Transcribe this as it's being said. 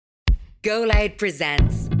Go Loud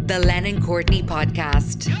presents the Lennon Courtney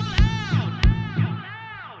podcast.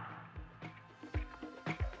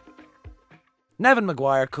 Neven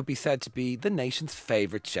Maguire could be said to be the nation's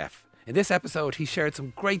favourite chef. In this episode, he shared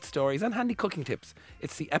some great stories and handy cooking tips.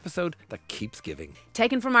 It's the episode that keeps giving.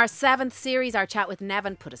 Taken from our 7th series, our chat with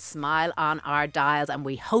Neven put a smile on our dials, and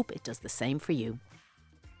we hope it does the same for you.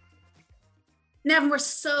 Neven, we're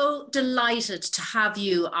so delighted to have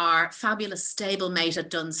you, our fabulous stablemate at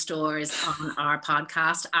Dunnes Stores, on our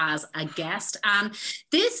podcast as a guest. And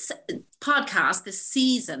this podcast, this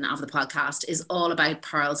season of the podcast, is all about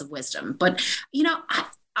pearls of wisdom. But, you know,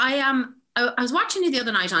 I was watching you the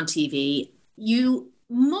other night on TV. You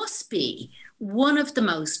must be one of the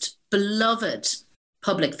most beloved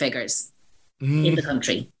public figures in the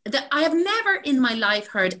country. I have never in my life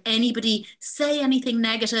heard anybody say anything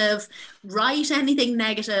negative, write anything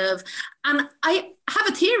negative. And I have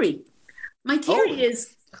a theory. My theory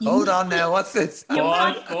is... Hold on now, what's this? Go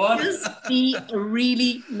on. Just be a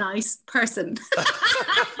really nice person.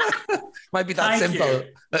 Might be that simple.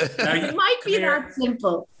 It might be that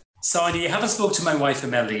simple. Sonia, you haven't spoke to my wife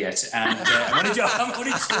Imelda yet, and I'm only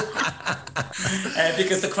joking.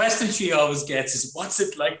 Because the question she always gets is, what's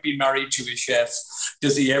it like being married to a chef?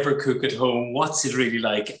 Does he ever cook at home? What's it really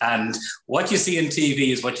like? And what you see on TV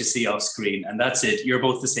is what you see off screen, and that's it. You're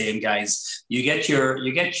both the same, guys. You get your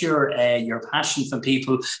passion from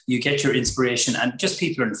people, you get your inspiration, and just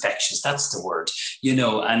people are infectious. That's the word, you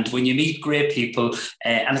know. And when you meet great people,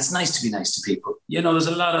 and it's nice to be nice to people. You know, there's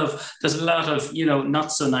a lot of you know,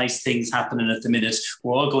 not so nice things happening at the minute.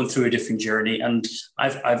 We're all going through a different journey, and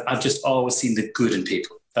I've just always seen the good in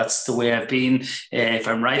people. That's the way I've been. If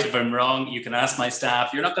I'm right, if I'm wrong, you can ask my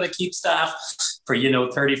staff. You're not going to keep staff for,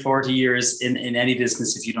 30, 40 years in any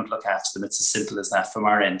business if you don't look after them. It's as simple as that from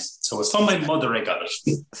our end. So it's from my mother I got it.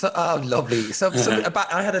 Lovely. So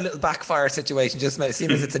I had a little backfire situation just now,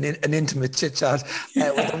 seeing as it's an intimate chit chat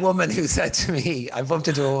with a woman who said to me, I bumped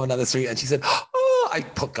into a woman on the street and she said, I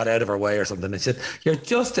got out of her way or something. And she said, "You're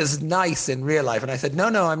just as nice in real life." And I said, No,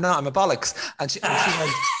 I'm not. I'm a bollocks. And she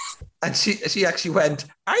went, and she actually went,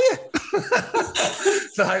 "Are you?"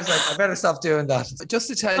 So I was like, I better stop doing that. Just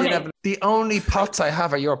to tell you, Neven, the only pots I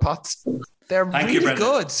have are your pots. They're really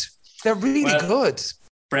good. They're really good.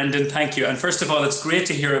 Brendan, thank you. And first of all, it's great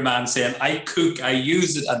to hear a man saying, I cook, I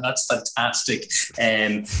use it, and that's fantastic.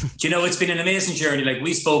 It's been an amazing journey. Like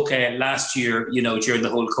we spoke last year, during the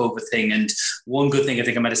whole COVID thing. And one good thing I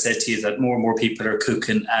think I might have said to you that more and more people are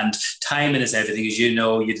cooking, and timing is everything. As you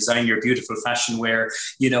know, you design your beautiful fashion wear.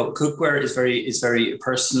 Cookware is very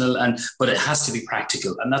personal, but it has to be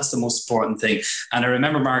practical. And that's the most important thing. And I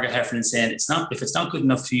remember Margaret Heffernan saying, if it's not good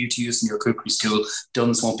enough for you to use in your cookery school,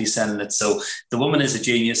 Dunnes won't be selling it. So the woman is a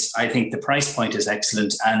genius. I think the price point is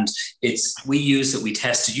excellent, and we use it, we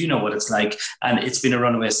test it, you know what it's like, and it's been a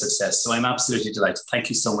runaway success. So I'm absolutely delighted. Thank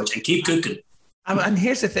you so much, and keep cooking. And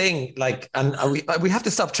here's the thing, we have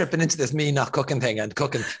to stop tripping into this me not cooking thing and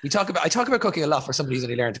cooking. I talk about cooking a lot for somebody who's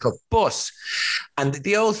only learned to cook, and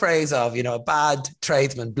the old phrase of, a bad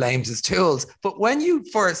tradesman blames his tools. But when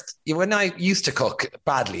I used to cook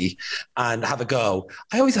badly and have a go,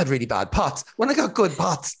 I always had really bad pots. When I got good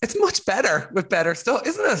pots, it's much better with better stuff,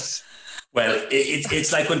 isn't it? Well,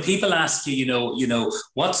 it's like when people ask you,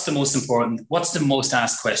 what's the most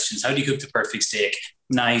asked questions? How do you cook the perfect steak?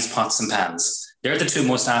 Knives, pots and pans. They're the two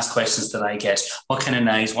most asked questions that I get. What kind of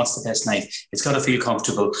knives? What's the best knife? It's got to feel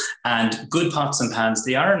comfortable. And good pots and pans,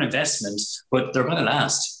 they are an investment, but they're going to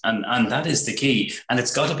last. And that is the key. And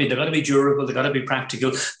they've got to be durable. They've got to be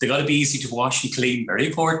practical. They've got to be easy to wash and clean. Very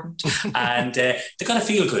important. And they've got to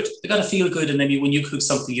feel good. They've got to feel good. And then when you cook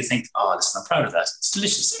something, you think, oh, listen, I'm proud of that. It's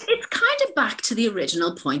delicious. It's kind of back to the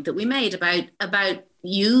original point that we made about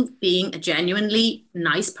you being a genuinely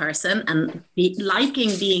nice person and liking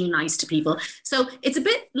being nice to people. So it's a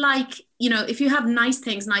bit like, if you have nice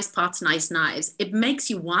things, nice pots, nice knives, it makes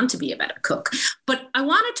you want to be a better cook. But I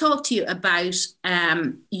want to talk to you about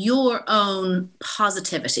your own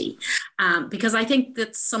positivity, because I think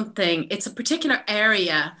it's a particular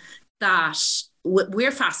area that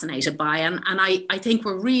we're fascinated by, and I think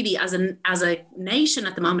we're really, as a nation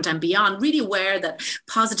at the moment and beyond, really aware that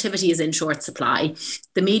positivity is in short supply.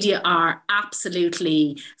 The media are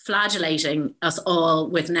absolutely flagellating us all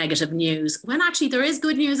with negative news, when actually there is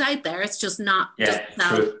good news out there. It's just not just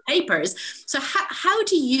papers. So how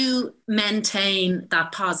do you maintain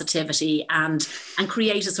that positivity and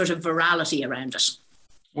create a sort of virality around it?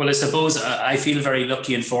 Well, I suppose I feel very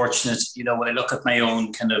lucky and fortunate, when I look at my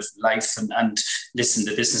own kind of life and listen,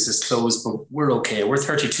 the business is closed, but we're okay. We're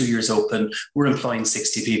 32 years open. We're employing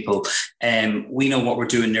 60 people. We know what we're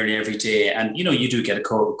doing nearly every day. And, you do get, of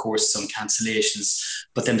course, some cancellations,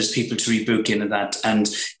 but then there's people to rebook in and that. And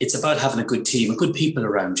it's about having a good team and good people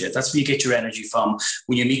around you. That's where you get your energy from,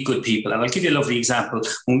 when you meet good people. And I'll give you a lovely example.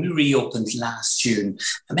 When we reopened last June,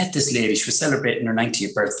 I met this lady. She was celebrating her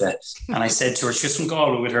 90th birthday. And I said to her, she was from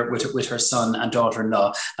Galway with her son and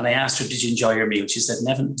daughter-in-law. And I asked her, did you enjoy your meal? She said,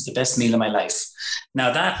 Neven, it was the best meal of my life.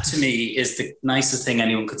 Now that to me is the nicest thing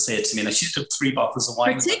anyone could say to me. Now she took 3 bottles of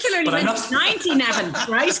wine. Particularly when it's 90, Neven,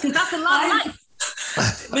 right? Because that's a lot of life.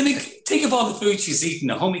 Think of all the food she's eaten,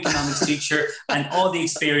 a home economics teacher, and all the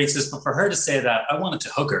experiences. But for her to say that, I wanted to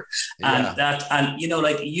hug her. And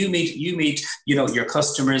you meet, your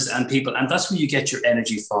customers and people, and that's where you get your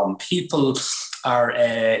energy from. People are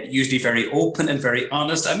usually very open and very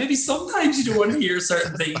honest. And maybe sometimes you don't want to hear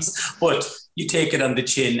certain things, but you take it on the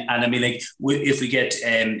chin. And I mean, if we get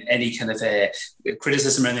any kind of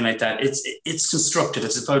criticism or anything like that, it's constructive.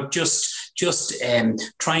 It's about just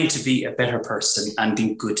trying to be a better person and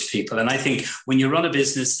being good to people. And I think when you run a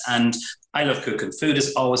business, and I love cooking, food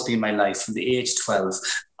has always been my life from the age 12.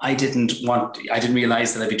 I didn't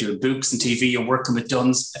realize that I'd be doing books and TV and working with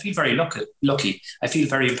Duns. I feel very lucky. I feel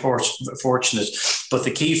very fortunate. But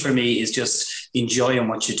the key for me is just enjoying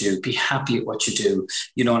what you do, be happy at what you do,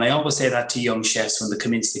 and I always say that to young chefs when they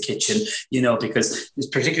come into the kitchen, because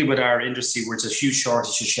particularly with our industry where there's a huge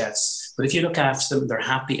shortage of chefs. But if you look after them, they're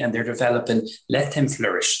happy and they're developing, let them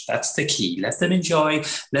flourish. That's the key. Let them enjoy,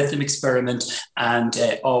 let them experiment, and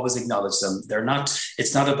always acknowledge them.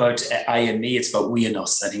 It's not about I and me, it's about we and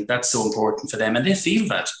us. I think that's so important for them, and they feel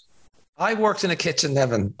that. I worked in a kitchen,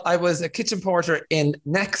 Neven. I was a kitchen porter in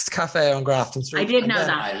Next Cafe on Grafton Street. I did know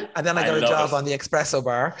that. And then I got a job on the espresso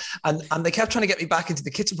bar. And they kept trying to get me back into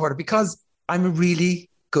the kitchen porter because I'm a really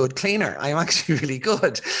good cleaner. I'm actually really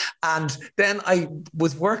good. And then I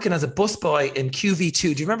was working as a busboy in QV2. Do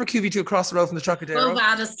you remember QV2 across the road from the Trocadero?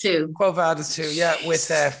 Quo Vadis 2, yeah, with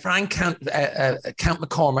Frank Count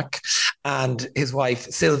McCormick and his wife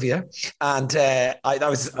Sylvia. And I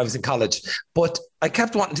was in college, but I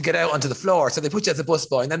kept wanting to get out onto the floor. So they put you as a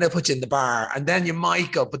busboy and then they'll put you in the bar and then you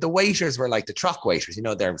might go. But the waiters were like the truck waiters,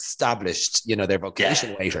 they're established, they're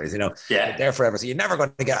vocation waiters, they're there forever. So you're never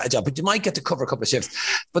going to get a job, but you might get to cover a couple of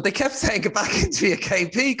shifts. But they kept saying get back into a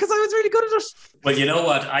KP because I was really good at it. Well, you know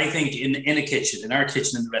what? I think in a kitchen, in our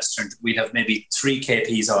kitchen in the restaurant, we'd have maybe 3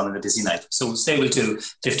 KPs on in a busy night. So say we'll do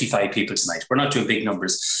 55 people tonight. We're not doing big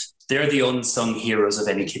numbers. They're the unsung heroes of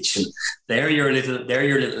any kitchen. They're your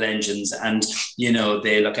little engines, and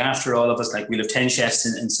they look after all of us. Like we'll have 10 chefs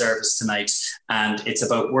in service tonight, and it's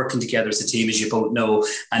about working together as a team, as you both know.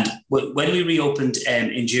 And when we reopened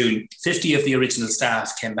in June, 50 of the original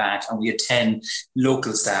staff came back, and we had 10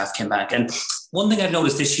 local staff came back. And one thing I've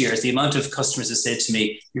noticed this year is the amount of customers that said to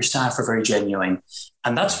me, "Your staff are very genuine."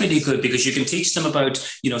 And that's really good because you can teach them about,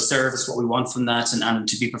 service, what we want from that and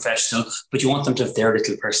to be professional, but you want them to have their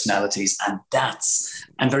little personalities. And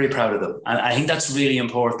I'm very proud of them. And I think that's really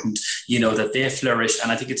important, that they flourish.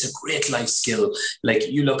 And I think it's a great life skill. Like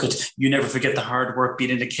you never forget the hard work being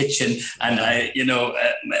in the kitchen and,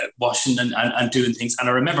 washing and doing things. And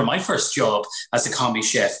I remember my first job as a combi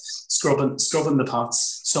chef, scrubbing the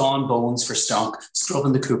pots, sawing bones for stock,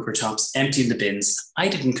 scrubbing the cooker tops, emptying the bins. I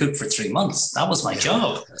didn't cook for 3 months. That was my job.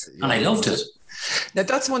 And I loved it. Now,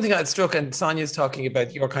 that's one thing I'd struck, and Sonia's talking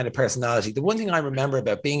about your kind of personality. The one thing I remember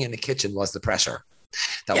about being in the kitchen was the pressure.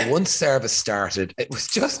 Once service started, it was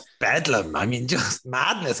just bedlam. I mean, just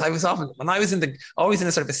madness. Always in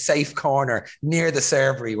a sort of a safe corner near the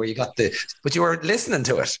servery where you got but you were listening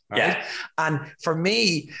to it. Right? Yeah. And for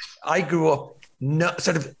me, I grew up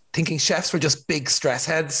sort of thinking chefs were just big stress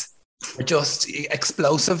heads. Are just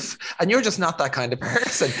explosive, and you're just not that kind of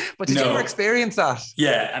person. But did you ever experience that?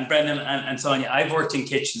 Yeah, and Brendan and Sonia, I've worked in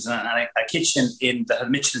kitchens, and a kitchen that had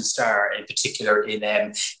Michelin star in particular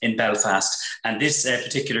in Belfast, and this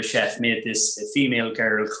particular chef made this female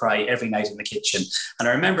girl cry every night in the kitchen. And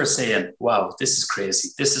I remember saying, "Wow, this is crazy.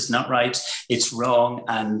 This is not right. It's wrong."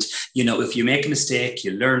 And if you make a mistake,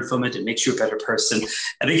 you learn from it. It makes you a better person.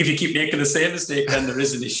 I think if you keep making the same mistake, then there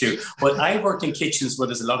is an issue. But I worked in kitchens where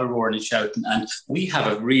there's a lot of roaring roaring and shouting. And we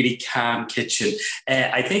have a really calm kitchen.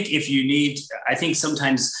 I think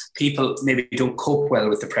sometimes people maybe don't cope well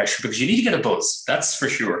with the pressure because you need to get a buzz. That's for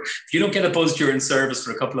sure. If you don't get a buzz during service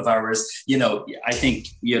for a couple of hours, I think,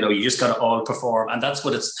 you just got to all perform. And that's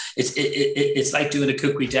what it's like doing a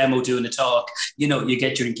cookery demo, doing a talk. You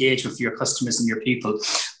get your engagement for your customers and your people.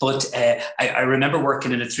 But I remember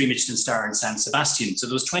working in a 3 Michelin star in San Sebastian. So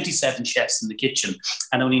there was 27 chefs in the kitchen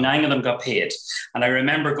and only 9 of them got paid. And I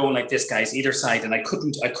remember going like this, guys, either side. And I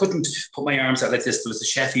couldn't put my arms out like this. There was a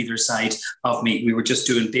chef either side of me. We were just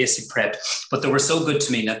doing basic prep, but they were so good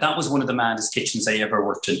to me. Now, that was one of the maddest kitchens I ever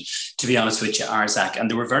worked in, to be honest with you, Arzac. And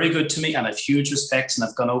they were very good to me and I have huge respect. And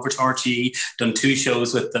I've gone over to RTE, done 2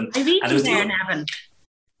 shows with them. I've eaten there, Neven.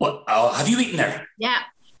 What? Oh, have you eaten there? Yeah.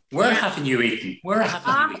 Where haven't you eaten? Where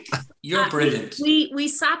haven't you eaten? You're brilliant. We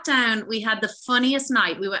sat down. We had the funniest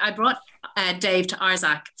night. I brought Dave to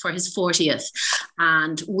Arzac for his 40th,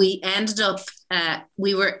 and we ended up.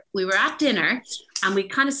 We were at dinner, and we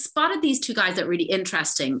kind of spotted these 2 guys that were really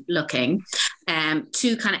interesting looking.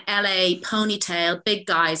 2 kind of LA ponytail, big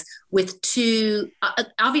guys with 2,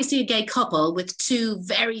 obviously a gay couple with 2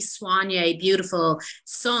 very soigné, beautiful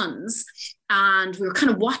sons. And we were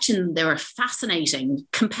kind of watching them. They were fascinating,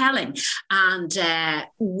 compelling. And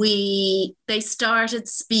they started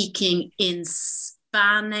speaking in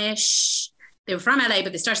Spanish. They were from LA,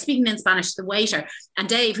 but they started speaking in Spanish to the waiter. And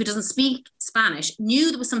Dave, who doesn't speak Spanish,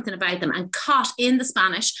 knew there was something about them and caught in the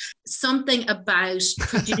Spanish something about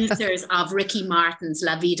producers of Ricky Martin's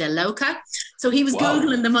La Vida Loca. So he was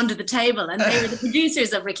Googling them under the table, and they were the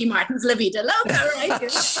producers of Ricky Martin's La Vida Loca,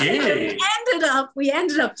 right? So we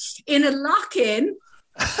ended up in a lock-in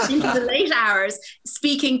into the late hours,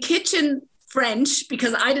 speaking kitchen French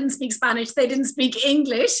because I didn't speak Spanish, they didn't speak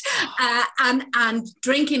English, and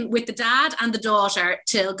drinking with the dad and the daughter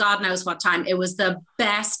till God knows what time. It was the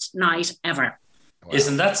best night ever. Wow.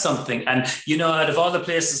 Isn't that something? And, out of all the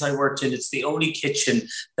places I worked in, it's the only kitchen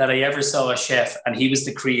that I ever saw a chef, and he was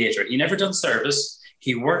the creator. He never done service.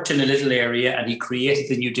 He worked in a little area and he created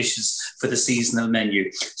the new dishes for the seasonal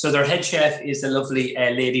menu. So their head chef is a lovely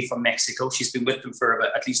lady from Mexico. She's been with them for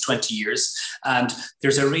about at least 20 years. And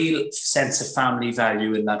there's a real sense of family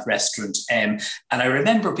value in that restaurant. And I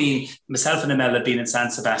remember myself and Imelda being in San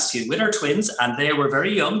Sebastian with our twins, and they were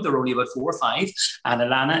very young. They were only about 4 or 5. And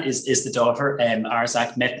Alana is the daughter.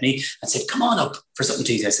 Arzac met me and said, come on up for something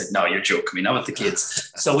to eat. I said, no, you're joking me, not with the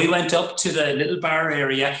kids. So we went up to the little bar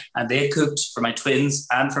area and they cooked for my twins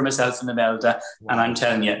and for myself and Imelda. Wow. And I'm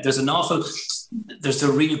telling you, there's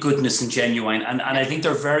a real goodness and genuine. And I think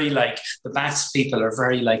they're very like, the Basque people are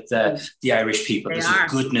very like the Irish people. There's a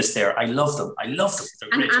goodness there. I love them.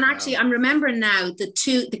 And actually, I'm remembering now,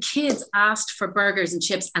 the kids asked for burgers and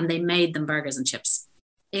chips and they made them burgers and chips.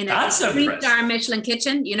 In a 3-star Michelin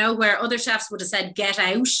kitchen, where other chefs would have said, get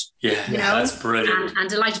out. Yeah, that's brilliant. And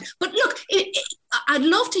delighted. But look, I'd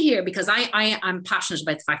love to hear, because I'm passionate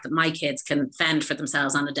about the fact that my kids can fend for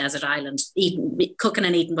themselves on a desert island, cooking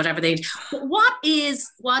and eating whatever they eat. What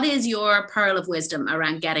is your pearl of wisdom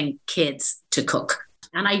around getting kids to cook?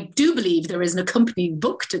 And I do believe there is an accompanying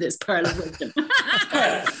book to this pearl of wisdom.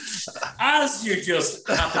 As you just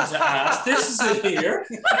happened to ask, this is it here.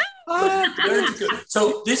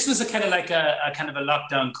 So this was a kind of a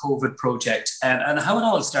lockdown COVID project, and how it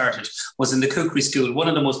all started was in the cookery school. One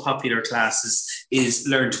of the most popular classes is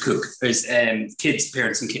Learn to Cook. There's kids,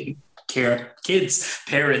 parents, and kids,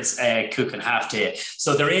 parents cook in half day.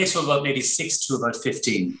 So they're aged from about maybe 6 to about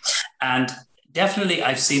 15, and definitely,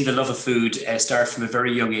 I've seen the love of food start from a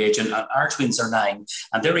very young age, and our twins are 9,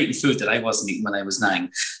 and they're eating food that I wasn't eating when I was 9.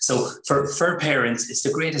 So for parents, it's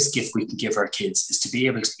the greatest gift we can give our kids, is to be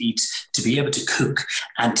able to eat, to be able to cook,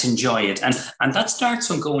 and to enjoy it. And that starts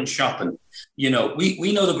from going shopping. We know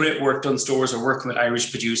the great work done stores are working with Irish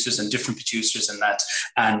producers and different producers and that.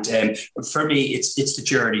 And for me, it's the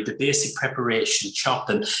journey, the basic preparation,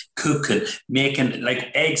 chopping, cooking, making,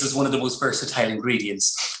 like eggs is one of the most versatile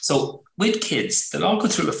ingredients. So with kids, they'll all go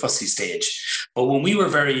through a fussy stage. But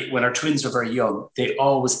when our twins were very young, they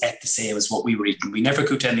always ate the same as what we were eating. We never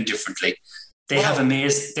cooked anything differently. They have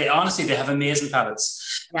amazing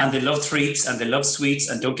palates, and they love treats and they love sweets.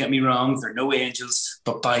 And don't get me wrong, they're no angels,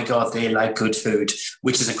 but by God, they like good food,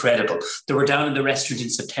 which is incredible. They were down in the restaurant in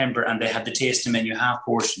September and they had the tasting menu, half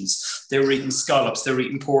portions. They were eating scallops, they were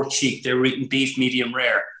eating pork cheek, they were eating beef medium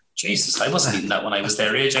rare. Jesus, I wasn't eating that when I was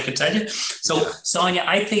their age, I can tell you. So, Sonia,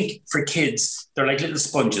 I think for kids, they're like little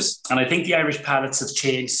sponges. And I think the Irish palates have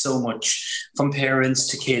changed so much from parents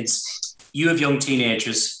to kids. You have young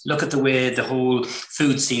teenagers. Look at the way the whole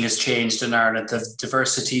food scene has changed in Ireland, the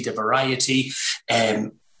diversity, the variety.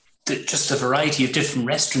 just a variety of different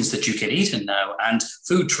restaurants that you can eat in now, and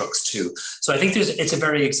food trucks too. So I think it's a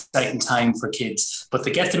very exciting time for kids, but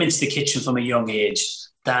to get them into the kitchen from a young age,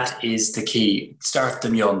 that is the key. Start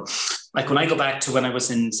them young. Like when I go back to when I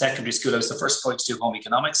was in secondary school, I was the first boy to do home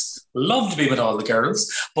economics. Loved to be with all the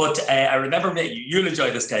girls. But I remember, you'll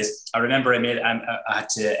enjoy this, guys. I remember I had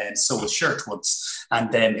to sew a shirt once,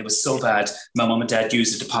 and it was so bad. My mum and dad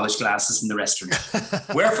used it to polish glasses in the restaurant.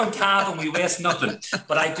 We're from Cavan, we waste nothing.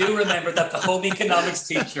 But I do remember that the home economics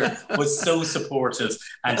teacher was so supportive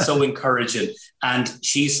and so encouraging. And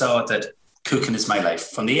she saw that cooking is my life.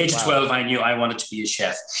 From the age of 12, I knew I wanted to be a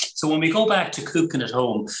chef. So when we go back to cooking at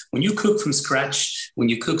home, when you cook from scratch, when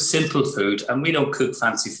you cook simple food, and we don't cook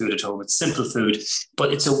fancy food at home, it's simple food,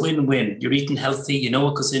 but it's a win-win. You're eating healthy, you know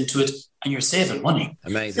what goes into it, and you're saving money.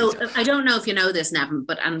 Amazing. So I don't know if you know this, Neven,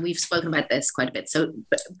 and we've spoken about this quite a bit. So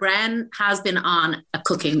Bren has been on a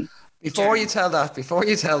cooking Before you tell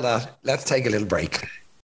that, let's take a little break.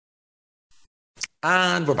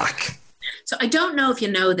 And we're back. So I don't know if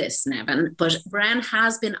you know this, Neven, but Bren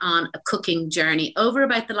has been on a cooking journey over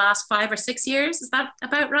about the last 5 or 6 years. Is that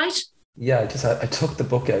about right? Yeah, I took the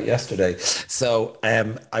book out yesterday. So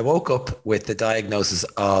I woke up with the diagnosis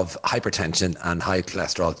of hypertension and high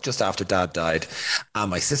cholesterol just after Dad died.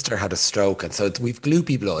 And my sister had a stroke. And so we've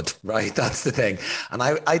gloopy blood, right? That's the thing. And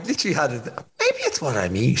I literally had, maybe it's what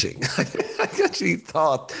I'm eating. I actually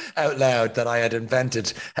thought out loud that I had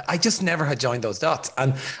invented, I just never had joined those dots.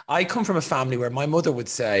 And I come from a family where my mother would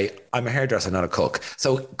say, I'm a hairdresser, not a cook.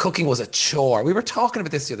 So cooking was a chore. We were talking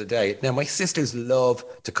about this the other day. Now, my sisters love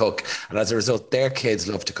to cook. And as a result, their kids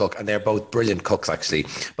love to cook, and they're both brilliant cooks, actually.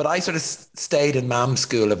 But I sort of stayed in mom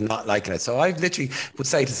school of not liking it. So I literally would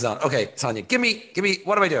say to Sonia, okay, Sonia, give me,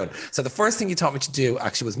 what am I doing? So the first thing you taught me to do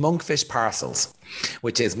actually was monkfish parcels,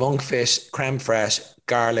 which is monkfish, creme fraiche,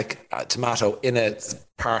 garlic, tomato in a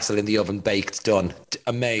parcel in the oven, baked, done.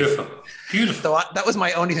 Amazing. Beautiful. So that was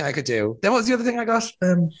my only thing I could do. Then what was the other thing I got?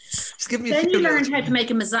 Just give me then you learned how to make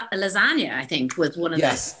a lasagna, I think, with one of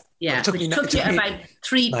Yes. Yeah, which took you about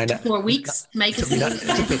 3 to 4 weeks to make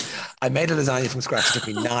it. I made a lasagna from scratch. It took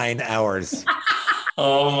me 9 hours.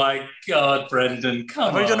 Oh my God, Brendan, come on.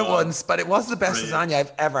 I've only done it once, but it was the best lasagna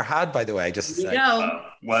I've ever had, by the way, just to say.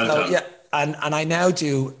 Well done. Yeah, and I now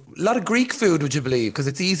do a lot of Greek food, would you believe? Because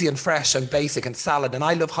it's easy and fresh and basic and salad, and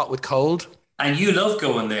I love hot with cold. And you love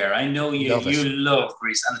going there. I know you love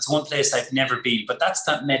Greece. And it's one place I've never been, but that's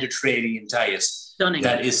that Mediterranean diet. Stunning.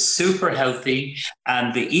 That is super healthy,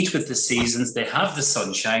 and they eat with the seasons. They have the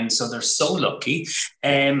sunshine, so they're so lucky.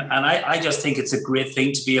 And I just think it's a great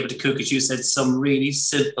thing to be able to cook, as you said, some really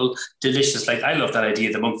simple, delicious. Like I love that idea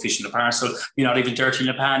of the monkfish in a parcel. You're not even dirty in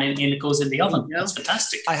a pan, and it goes in the oven. That's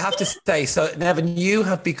fantastic. I have to say, so Neven, you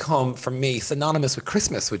have become for me synonymous with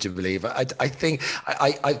Christmas. Would you believe? I think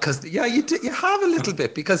because you have a little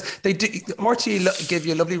bit, because they do. Archie give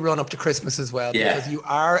you a lovely run up to Christmas as well. Yeah.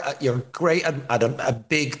 Because you're great at a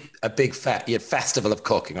big festival of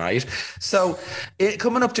cooking, right? So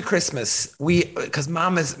coming up to Christmas, because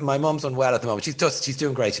my mum's unwell at the moment. She's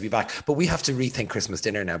doing great to be back, but we have to rethink Christmas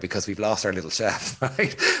dinner now because we've lost our little chef,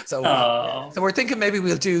 right? So we're thinking maybe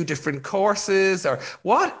we'll do different courses. Or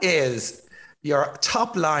what is your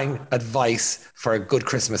top line advice for a good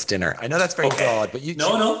Christmas dinner? I know that's very broad, but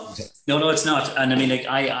No, it's not. And I mean,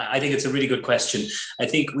 I think it's a really good question. I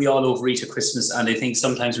think we all overeat at Christmas, and I think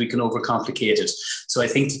sometimes we can overcomplicate it. So I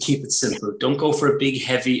think to keep it simple, don't go for a big,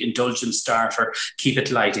 heavy, indulgent starter. Keep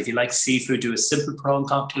it light. If you like seafood, do a simple prawn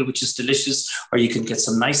cocktail, which is delicious, or you can get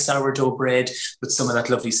some nice sourdough bread with some of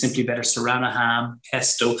that lovely Simply Better serrano ham,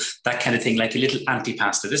 pesto, that kind of thing, like a little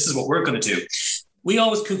antipasta. This is what we're going to do. We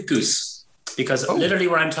always cook goose. Because literally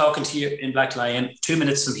where I'm talking to you in Black Lion, 2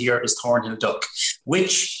 minutes from here is Thornhill Duck,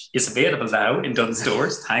 which is available now in Dunnes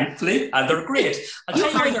Stores, thankfully, and they're great. I'll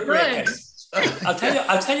tell you why they're great.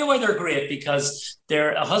 I'll tell you why they're great, because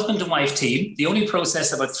they're a husband and wife team. They only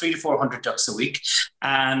process about 300 to 400 ducks a week,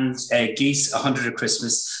 and geese 100 at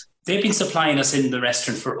Christmas. They've been supplying us in the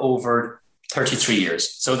restaurant for over 33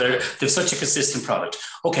 years. So they've such a consistent product.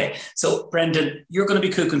 Okay, so Brendan, you're going to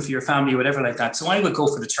be cooking for your family or whatever like that. So I would go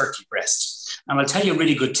for the turkey breast. And I'll tell you a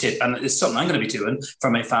really good tip, and it's something I'm going to be doing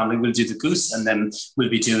for my family. We'll do the goose, and then we'll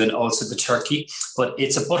be doing also the turkey. But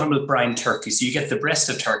it's a buttermilk brine turkey. So you get the breast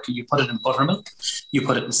of turkey, you put it in buttermilk, you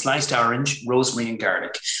put it in sliced orange, rosemary and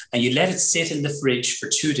garlic, and you let it sit in the fridge for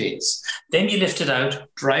 2 days. Then you lift it out,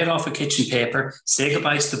 dry it off with kitchen paper, say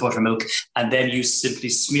goodbye to the buttermilk, and then you simply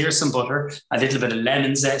smear some butter, a little bit of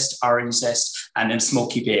lemon zest, orange zest, and then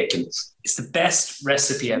smoky bacon. It's the best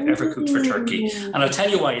recipe I've ever cooked for turkey. And I'll tell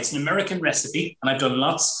you why. It's an American recipe, and I've done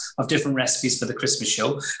lots of different recipes for the Christmas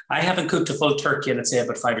show. I haven't cooked a full turkey in, let's say,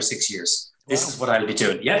 about 5 or 6 years. This is what I'll be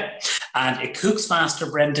doing. Yeah. And it cooks faster,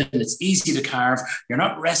 Brendan. It's easy to carve. You're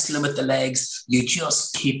not wrestling with the legs. You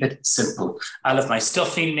just keep it simple. I'll have my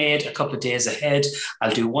stuffing made a couple of days ahead.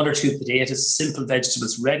 I'll do 1 or 2 potatoes, simple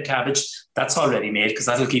vegetables, red cabbage. That's already made because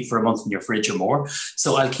that'll keep for a month in your fridge or more.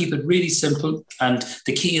 So I'll keep it really simple. And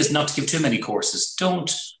the key is not to give too many courses.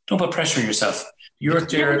 Don't put pressure on yourself. You're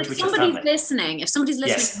there with your family. If somebody's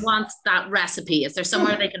listening and wants that recipe, is there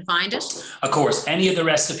somewhere they can find it? Of course, any of the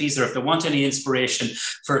recipes, or if they want any inspiration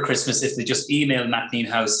for Christmas, if they just email Maclean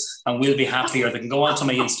House, and we'll be happy, or they can go onto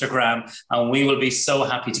my Instagram, and we will be so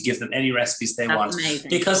happy to give them any recipes they want.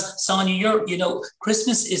 Amazing. Because Sonia,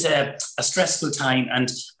 Christmas is a stressful time,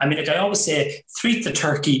 and I mean, like I always say, treat the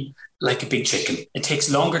turkey like a big chicken. It takes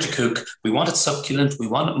longer to cook. We want it succulent. We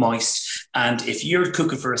want it moist. And if you're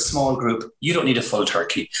cooking for a small group, you don't need a full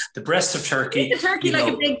turkey. The breast of turkey. Treat the turkey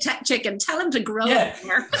like a big chicken. Tell them to grow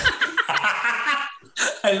more.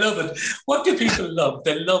 I love it. What do people love?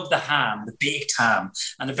 They love the ham, the baked ham.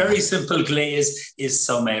 And a very simple glaze is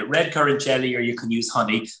some red currant jelly, or you can use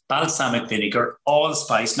honey, balsamic vinegar,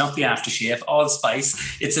 allspice, not the aftershave,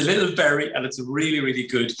 allspice. It's a little berry and it's really, really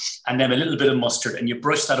good. And then a little bit of mustard, and you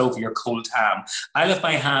brush that over your cold ham. I'll have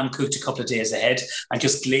my ham cooked a couple of days ahead and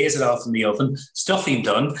just glaze it off in the oven, stuffing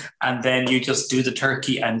done. And then you just do the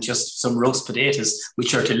turkey and just some roast potatoes,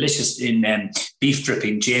 which are delicious in beef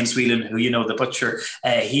dripping. James Whelan, who the butcher,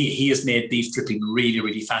 he has made beef dripping really,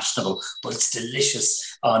 really fashionable, but it's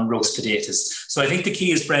delicious on roast potatoes. So I think the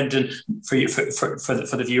key is, Brendan, for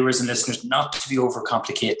the viewers and listeners, not to be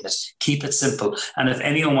overcomplicating it. Keep it simple. And if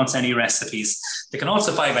anyone wants any recipes, they can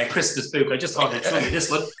also buy my Christmas book. I just thought I'd show you this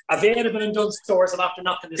one. Available in Dunnes stores. I'm after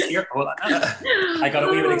knocking this here. Hold on. I got a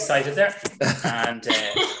wee bit excited there. And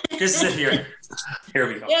this is it here. Here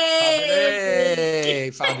we go.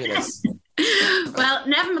 Yay! Fabulous. Well,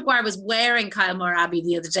 Neven Maguire was wearing Kyle Moore Abbey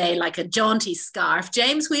the other day like a jaunty scarf.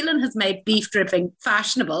 James Whelan has made beef dripping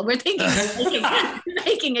fashionable. We're thinking of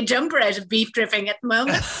making a jumper out of beef dripping at the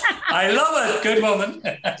moment. I love it. Good woman.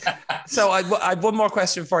 So I have one more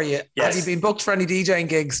question for you. Yes. Have you been booked for any DJing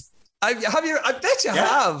gigs? I bet you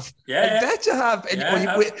have. Yeah, I bet you have.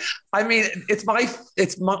 I mean,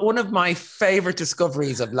 it's one of my favorite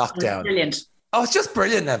discoveries of lockdown. Brilliant. Oh, it's just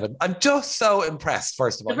brilliant, Neven. I'm just so impressed,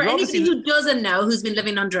 first of all. For anybody who doesn't know, who's been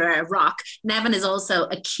living under a rock, Neven is also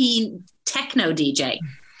a keen techno DJ.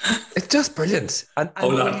 It's just brilliant.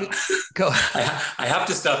 Hold on. Go. I have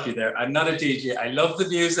to stop you there. I'm not a DJ. I love the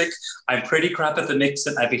music. I'm pretty crap at the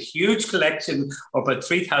mixing. I have a huge collection of about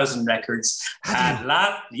 3,000 records.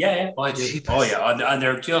 I do. Oh, yeah. And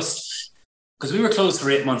they're just... Because we were closed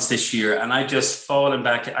for 8 months this year, and I just fallen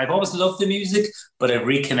back. I've always loved the music, but I've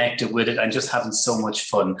reconnected with it and just having so much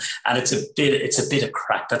fun. And it's a bit of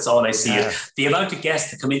crack. That's all I see. Yeah. The amount of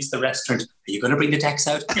guests that come into the restaurant, are you going to bring the decks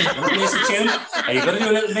out? Are you going to play a tune? Are you going to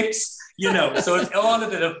do a little mix? So it's all a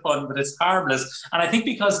bit of fun, but it's harmless. And I think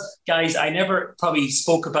because, guys, I never probably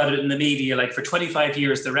spoke about it in the media. Like for 25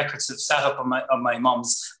 years, the records have sat up on my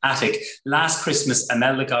mom's attic. Last Christmas,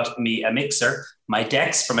 Imelda got me a mixer. My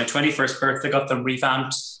decks for my 21st birthday, got them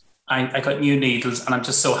revamped. I got new needles, and I'm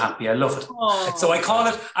just so happy. I love it. Aww. So I call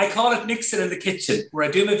it mixing in the kitchen, where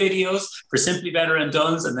I do my videos for Simply Better and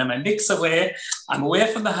Dunnes, and then I mix away. I'm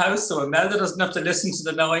away from the house, so Imelda doesn't have to listen to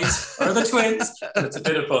the noise or the twins, and it's a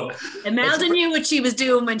bit of fun. Imelda knew what she was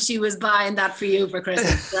doing when she was buying that for you for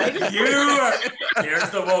Christmas, right? Here's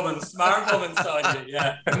the woman, smart woman, Sonia.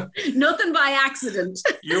 Yeah. Nothing by accident.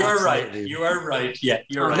 You are right. You are right. Yeah,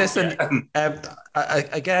 you're right. Listen,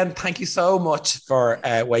 again, thank you so much for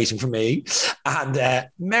waiting for me, and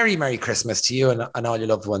Merry Christmas to you and all your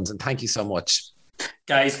loved ones, and thank you so much.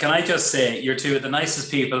 Guys, can I just say you're two of the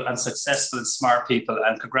nicest people and successful and smart people,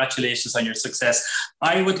 and congratulations on your success.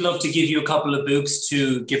 I would love to give you a couple of books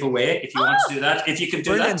to give away if you want to do that. If you can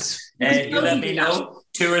do that, you let me know.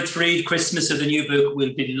 2 or 3 Christmas of the new book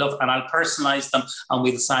will be loved, and I'll personalize them and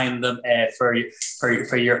we'll sign them for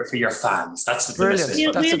your fans. That's brilliant.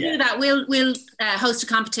 We'll do that. We'll host a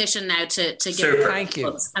competition now to give. Super. Thank you.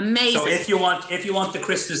 Books. Amazing. So if you want the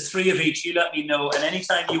Christmas 3 of each, you let me know. And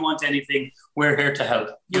anytime you want anything, we're here to help.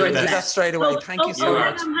 You'll do that straight away. Thank you so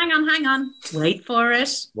much. Hang on. Wait for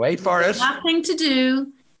it. Last thing to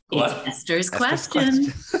do. It's Esther's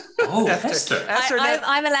question. Oh, Esther. Esther,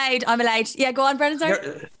 I'm allowed. Yeah, go on, Brendan.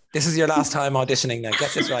 Sorry. This is your last time auditioning now.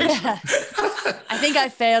 Get this right. I think I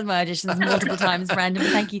failed my auditions multiple times, Brendan,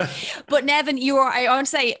 but thank you. But Neven, I want to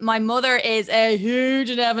say my mother is a huge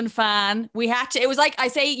Neven fan. It was like, I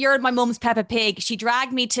say, you're my mum's Peppa Pig. She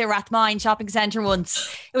dragged me to Rathmine shopping centre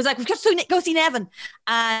once. It was like, we've got to go see Neven.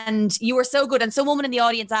 And you were so good. And some woman in the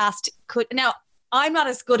audience asked, now I'm not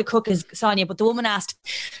as good a cook as Sonia, but the woman asked,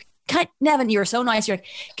 Neven, you're so nice. You're like,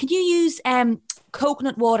 can you use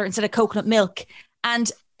coconut water instead of coconut milk?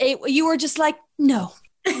 And you were just like, no,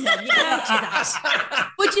 you can't do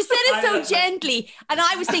that. But you said it so gently. And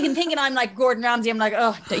I was thinking I'm like Gordon Ramsay. I'm like,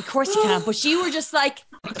 oh, of course you can. But you were just like,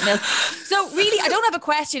 milk. So really, I don't have a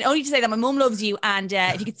question, only to say that my mum loves you. And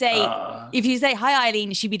if you say, hi,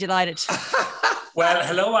 Eileen, she'd be delighted. Well,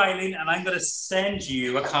 hello, Eileen, and I'm going to send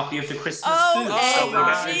you a copy of the Christmas food.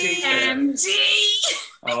 OMG!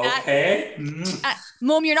 Okay.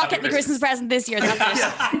 Mum, you're not getting the Christmas present this year. That's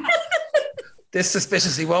it. This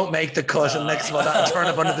suspiciously won't make the cut, and next one that'll turn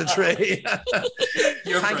up under the tree.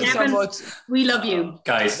 Thank you so much. We love you.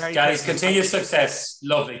 Guys, continued success.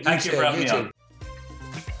 Lovely. Thank you for having me on.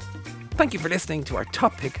 Thank you for listening to our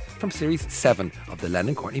top pick from Series 7 of the Len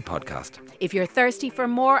and Courtney podcast. If you're thirsty for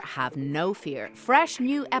more, have no fear. Fresh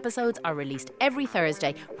new episodes are released every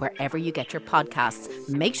Thursday wherever you get your podcasts.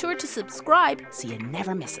 Make sure to subscribe so you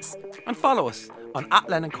never miss us. And follow us on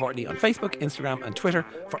 @Len and Courtney on Facebook, Instagram and Twitter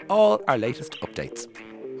for all our latest updates.